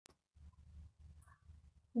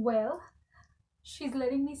Well, she's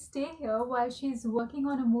letting me stay here while she's working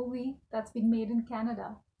on a movie that's being made in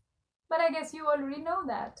Canada. But I guess you already know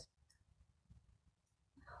that.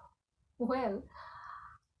 Well,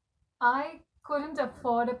 I couldn't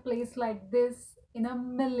afford a place like this in a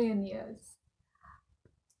million years.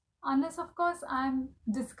 Unless, of course, I'm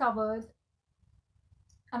discovered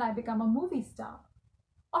and I become a movie star.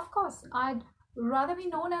 Of course, I'd rather be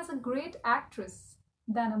known as a great actress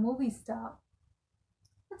than a movie star.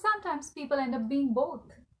 But sometimes people end up being both.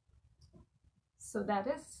 So that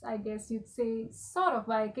is, I guess you'd say, sort of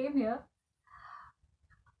why I came here.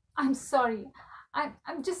 I'm sorry.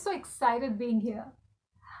 I'm just so excited being here.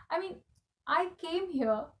 I mean, I came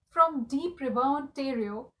here from Deep River,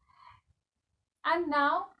 Ontario, and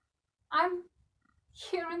now I'm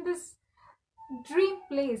here in this dream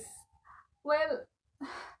place. Well,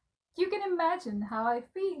 you can imagine how I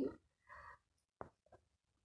feel.